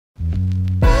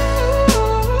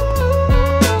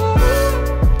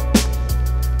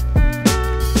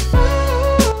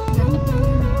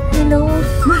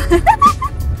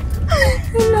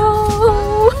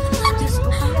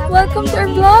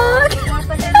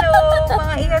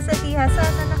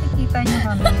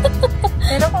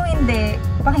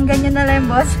pakinggan nyo na lang yung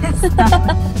boses.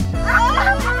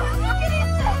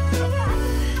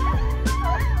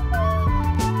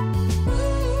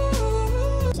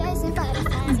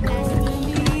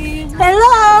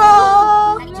 Hello!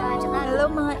 Hello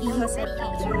mga ihos at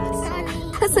ihos.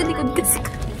 Sa likod kasi.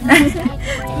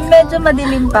 Medyo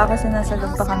madilim pa kasi nasa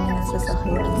loob pa kami ng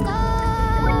sasakyan.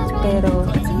 Pero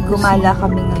gumala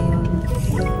kami ngayon.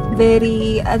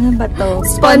 Very, ano ba to?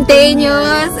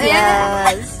 Spontaneous!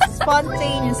 Yes!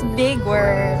 Spontaneous, big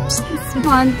word.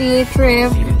 Sponty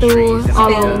trip to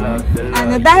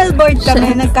dahil bored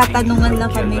kami, nagkatanungan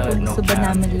lang kami kung gusto ba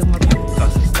namin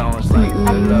lumabas.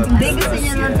 Hindi, gusto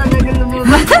niya lang talaga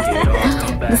lumabas.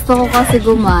 Gusto ko kasi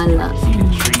gumala.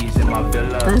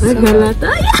 Tara, gala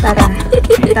tayo.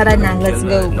 Tara na, let's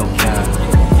go.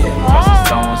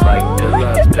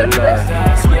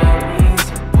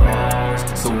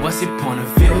 So what's your point of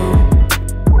view?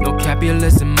 No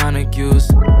capitalists and monarchies,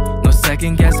 no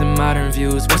second guessing modern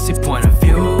views. What's your point of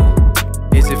view?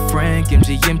 Is it Frank,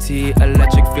 MGMT,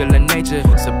 electric feel of nature?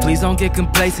 So please don't get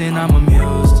complacent, I'm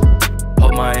amused.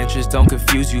 Hope my interests don't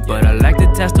confuse you, but I like to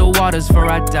test the waters before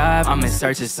I dive. I'm in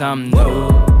search of something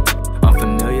new,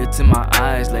 unfamiliar to my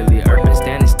eyes. Lately earth been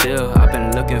standing still, I've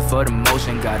been looking for the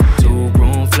motion. Got a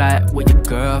 2-room flat with your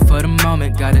girl for the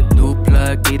moment. Got a new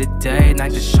plug, need a day,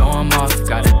 night to show 'em off.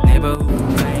 Got a neighbor who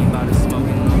complain about the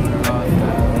smoking on the rock.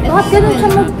 Bakit ganun siya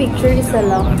mag-picture isa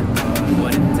lang?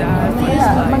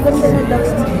 Maganda na daw.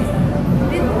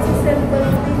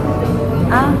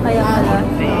 Kaya pala.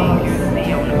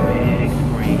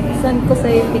 Send ko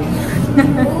sa'yo picture.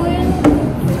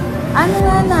 Ano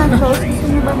nga nachos? Gusto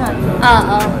mo ba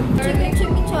nachos?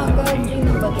 Chimichanga, drink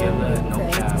na ba ito?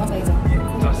 Okay.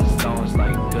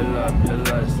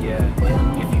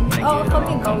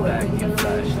 Kami gawin.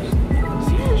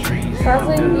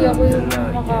 Kaso hindi ako yung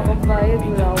makakabayad.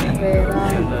 Wala akong pera.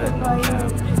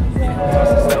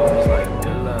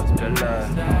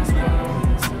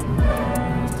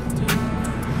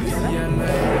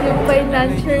 Yung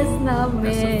financiers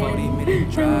namin.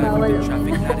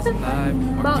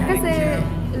 Bawal kasi,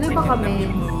 liba kami.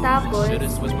 Tapos,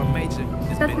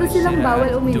 tatlo silang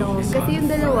bawal uminom. Kasi yung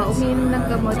dalawa, uminom ng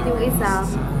gamot. Yung isa,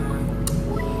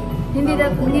 hindi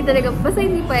talaga, basta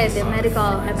hindi pwede.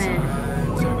 Medical,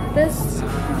 Tapos,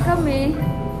 kami,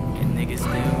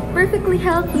 perfectly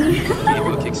healthy.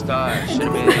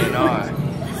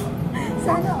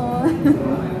 Sana all.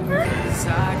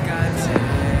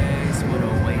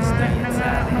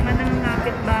 Mga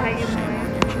nangangapit bahay yung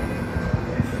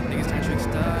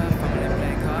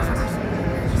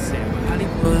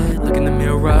look in the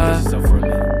mirror.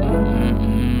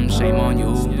 Shame on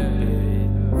you.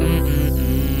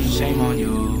 Shame on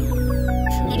you.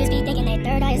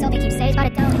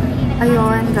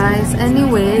 Ayun guys,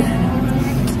 anyway,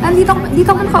 dito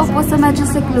ako nakaupo sa medyo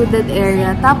secluded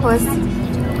area. Tapos,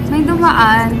 may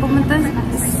dumaan, pumunta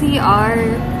sa CR.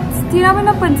 Hindi naman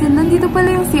napansin, nandito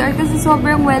pala yung CR kasi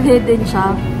sobrang well-hidden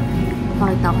siya.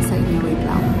 Pakita ko sa inyo, wait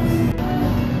lang.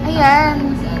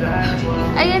 Ayan.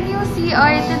 Ayan yung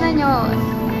CR, tinan nyo.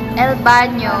 El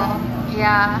Baño.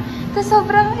 Yeah. Tapos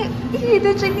sobrang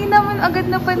hidden siya, hindi naman agad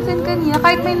napansin kanina.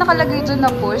 Kahit may nakalagay dyan na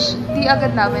push, hindi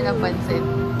agad namin napansin.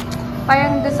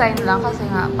 Parang design lang kasi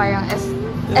nga, parang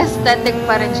aesthetic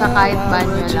pa rin siya kahit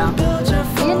banyo lang.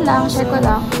 Ayun lang, share ko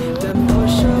lang.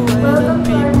 Welcome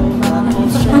to our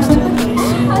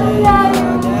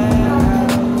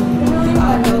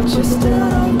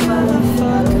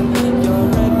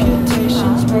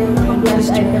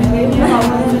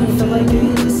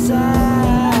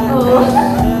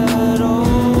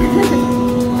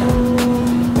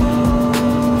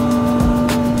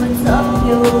what's up,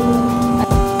 yo?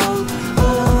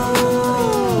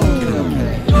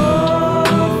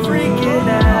 Freaking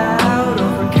out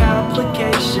over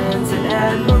complications and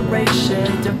admiration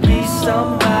to be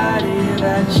somebody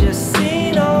that you've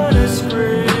seen on a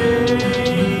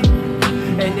screen.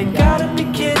 And you gotta be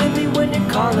kidding me when you're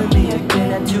calling me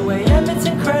again at 2 AM. It's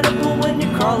incredible when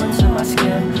you're crawling to my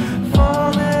skin,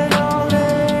 falling all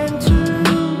into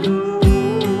you.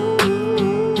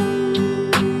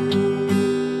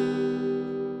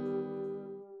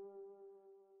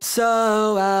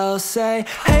 So I'll say,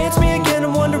 hey, it's me again,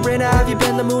 I'm wondering, have you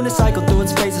been? The moon has cycled through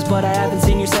its phases, but I haven't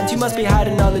seen you since. You must be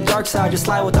hiding on the dark side, just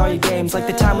lie with all your games. Like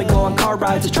the time we go on car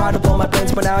rides to try to blow my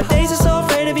brains, but nowadays you're so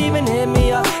afraid of even hitting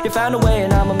me up. You found a way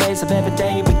and I'm amazed of every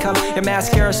day you become. Your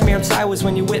mascara smeared sideways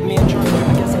when you with me and drunk.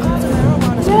 I guess I got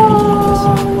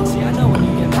See, I know when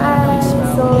you get mad.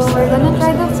 So we're gonna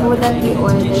try the food that we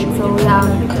ordered. So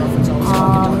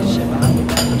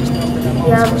we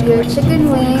have your chicken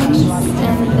wings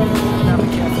and then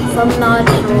some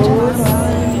nachos.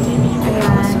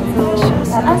 Ayan.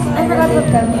 So, I forgot what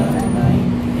kami.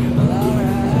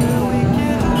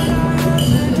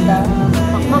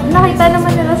 Nakita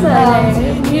naman nila sa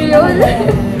mural.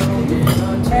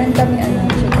 Meron kami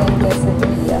chicken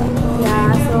quesadilla.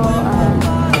 Yeah, so,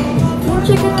 yung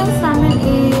chicken wings namin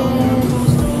is,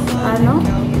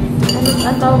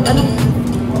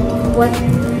 what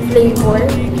flavor?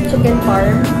 Chicken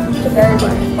parm?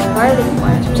 Garlic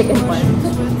parm. Chicken parm.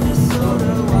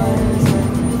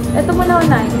 Ito muna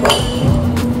unahin ko.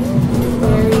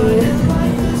 Very...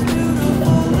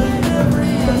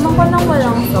 Tikman ko nang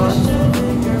walang sauce.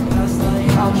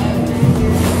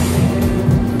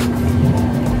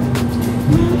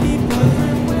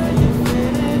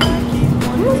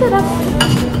 Masarap.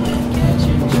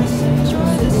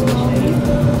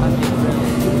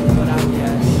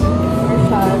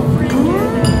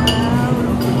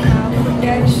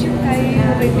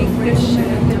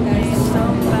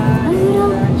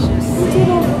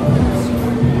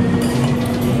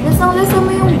 Lasang-lasa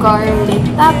mo yung garlic.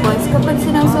 Tapos, kapag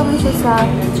sinawsaw mo siya sa...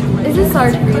 Is it sour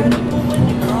cream?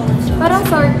 Parang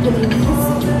sour cream.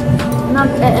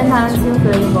 Nag-enhance yung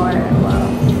flavor. Wow.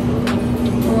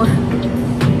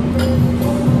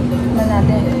 Tignan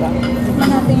natin yung iba. Tignan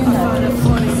natin yung natin.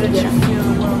 Sige.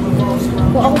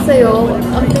 Kung ako sa'yo,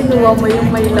 ang kinuha mo yung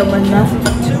may laman na.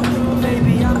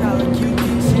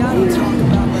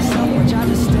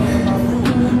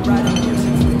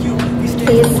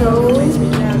 Queso.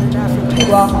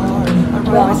 Guac.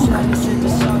 Guac.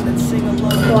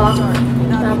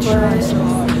 Tapos,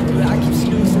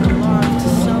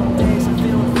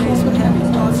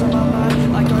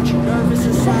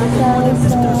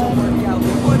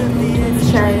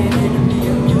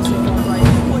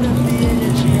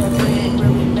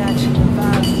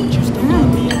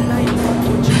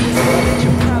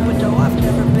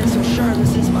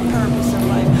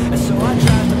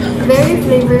 very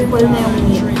flavorful na yung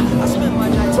meat.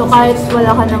 So kahit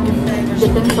wala ka ng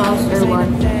dipping sauce or what,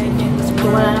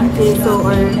 kung wala ng queso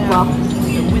or guac,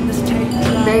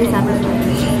 very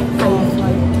satisfying.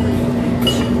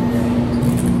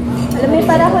 Alam mo,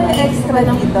 para ko yung extra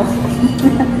lang ito.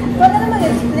 Wala naman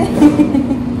explain.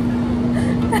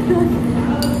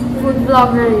 Food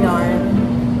vlogger yarn.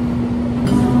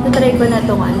 Tatry ko na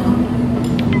itong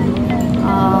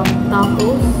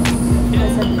tacos.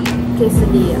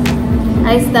 Quesadilla.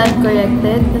 I stand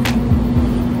corrected.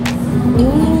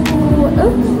 Ooh,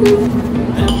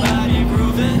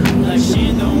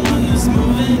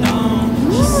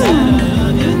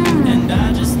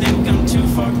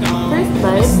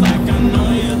 First bite,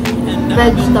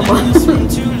 vegetables.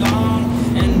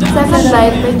 Second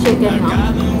bite, may chicken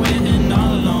na.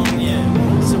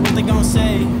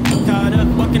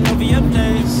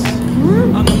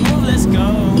 On the move, let's go.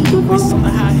 On the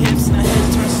high hips, now heads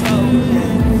turn slow.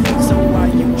 So why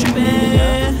you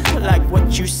tripping? Like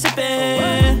what you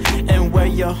sipping? And where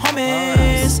your home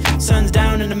is? Sun's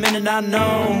down in a minute, I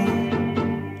know.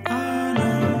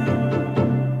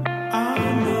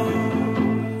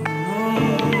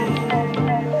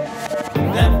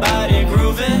 That body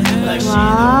grooving like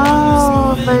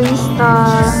Wow, barista.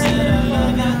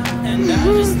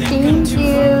 Thank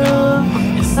you.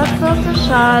 That's so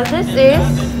social. This is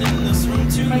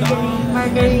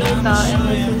margarita and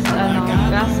this is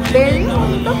raspberry.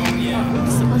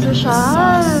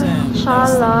 Social.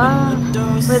 Shala.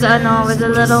 With with a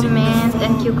little mint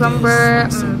and cucumber.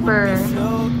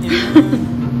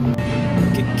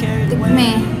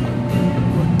 Tikme.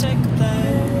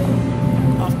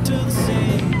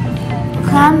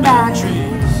 Come back.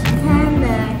 Come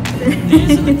back.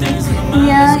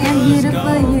 Young and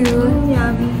beautiful you.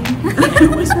 Yummy.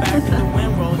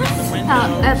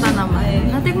 Eto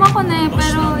naman. Natikman ko na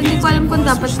pero hindi ko alam kung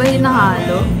dapat ba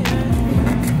hinahalo.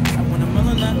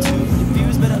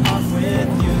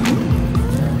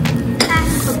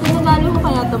 Pag pinagalo ko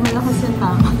kaya ito, malakas yung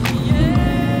tama.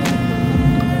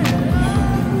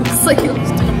 Sa'yo.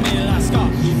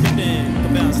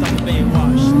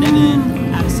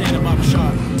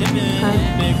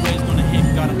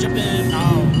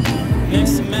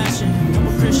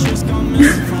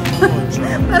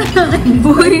 Parang ang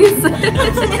boys.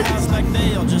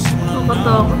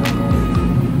 Kapatok.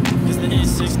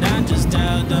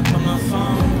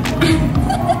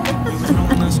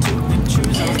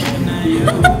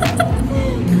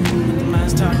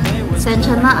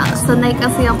 Sensya na, sanay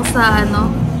kasi ako sa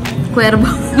kuwerbo.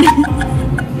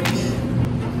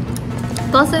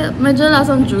 Ito kasi medyo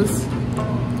lasang juice.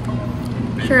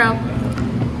 Sure up.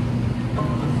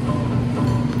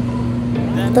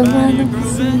 Tama na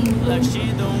kasi.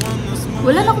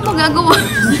 Wala na akong magagawa.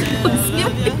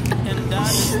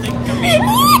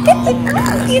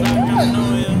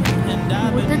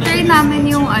 Try namin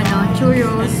yung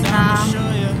churros na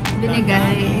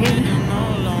binigay.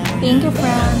 Thank you,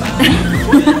 friend.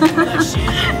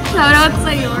 Shoutout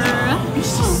sa'yo.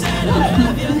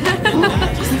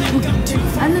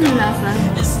 Ano na lasa?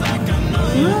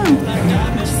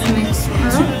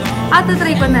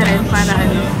 Try ko na rin para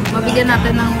mabigyan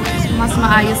natin ng mas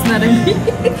maayos na rin.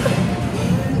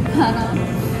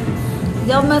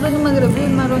 Hindi ako marunong mag-review,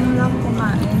 marunong lang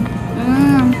kumain.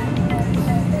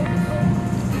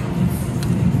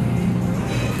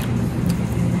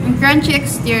 Crunchy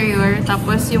exterior,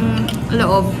 tapos yung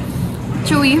loob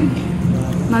chewy,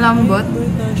 malambot.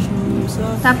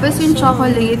 Tapos yung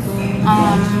chocolate,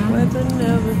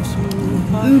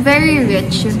 very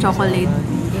rich yung chocolate.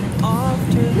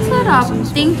 Sarap.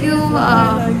 Thank you.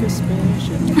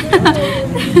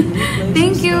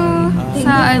 Thank you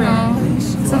sa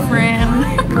sa friend.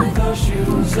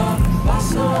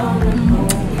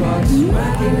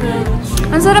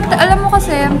 Ang sarap. Alam mo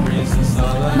kasi,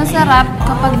 masarap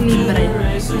kapag libre.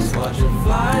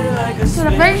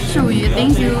 Sarap. Very chewy.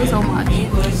 Thank you so much.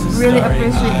 Really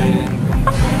appreciate it.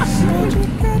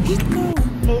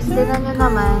 Guys, tinan nyo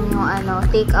naman yung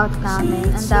take-out namin.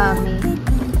 Ang dami.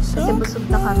 Kasi busog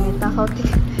na kami. Takaw.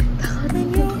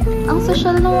 Ang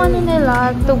social nung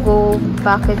nila, to go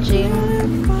packaging.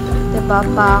 Diba,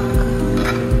 pack.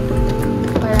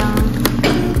 Parang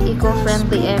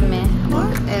eco-friendly eme.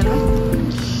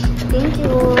 Thank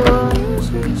you.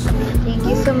 Thank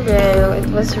you, Sombrero.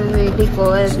 It was really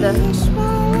good. This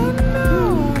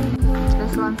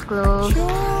one's closed.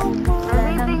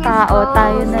 Everything is closed.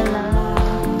 Tayo na lang.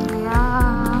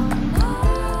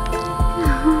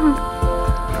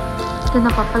 Ito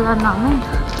na pa pala namin.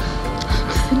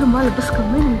 Kasi lumalabas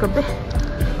kami ng gabi.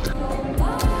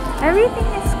 Everything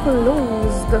is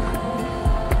closed.